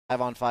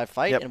5-on-5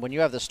 fight, and when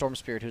you have the Storm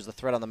Spirit, who's the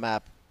threat on the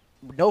map,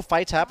 no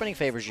fights happening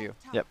favors you.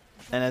 Yep.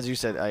 And as you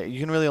said, you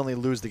can really only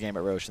lose the game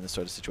at Roche in this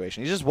sort of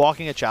situation. He's just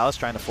walking a Chalice,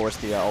 trying to force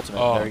the ultimate.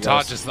 Oh, there he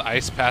dodges the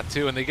Ice Path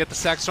too, and they get the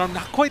Sack Storm.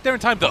 Not quite there in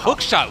time. The hook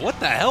shot, what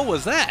the hell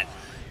was that?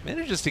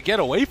 Manages to get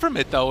away from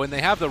it though, and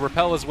they have the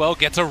repel as well.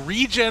 Gets a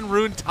regen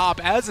rune top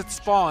as it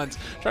spawns.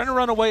 Trying to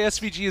run away,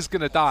 SVG is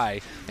going to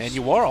die. And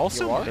you are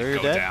also There you're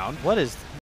go dead. down. What is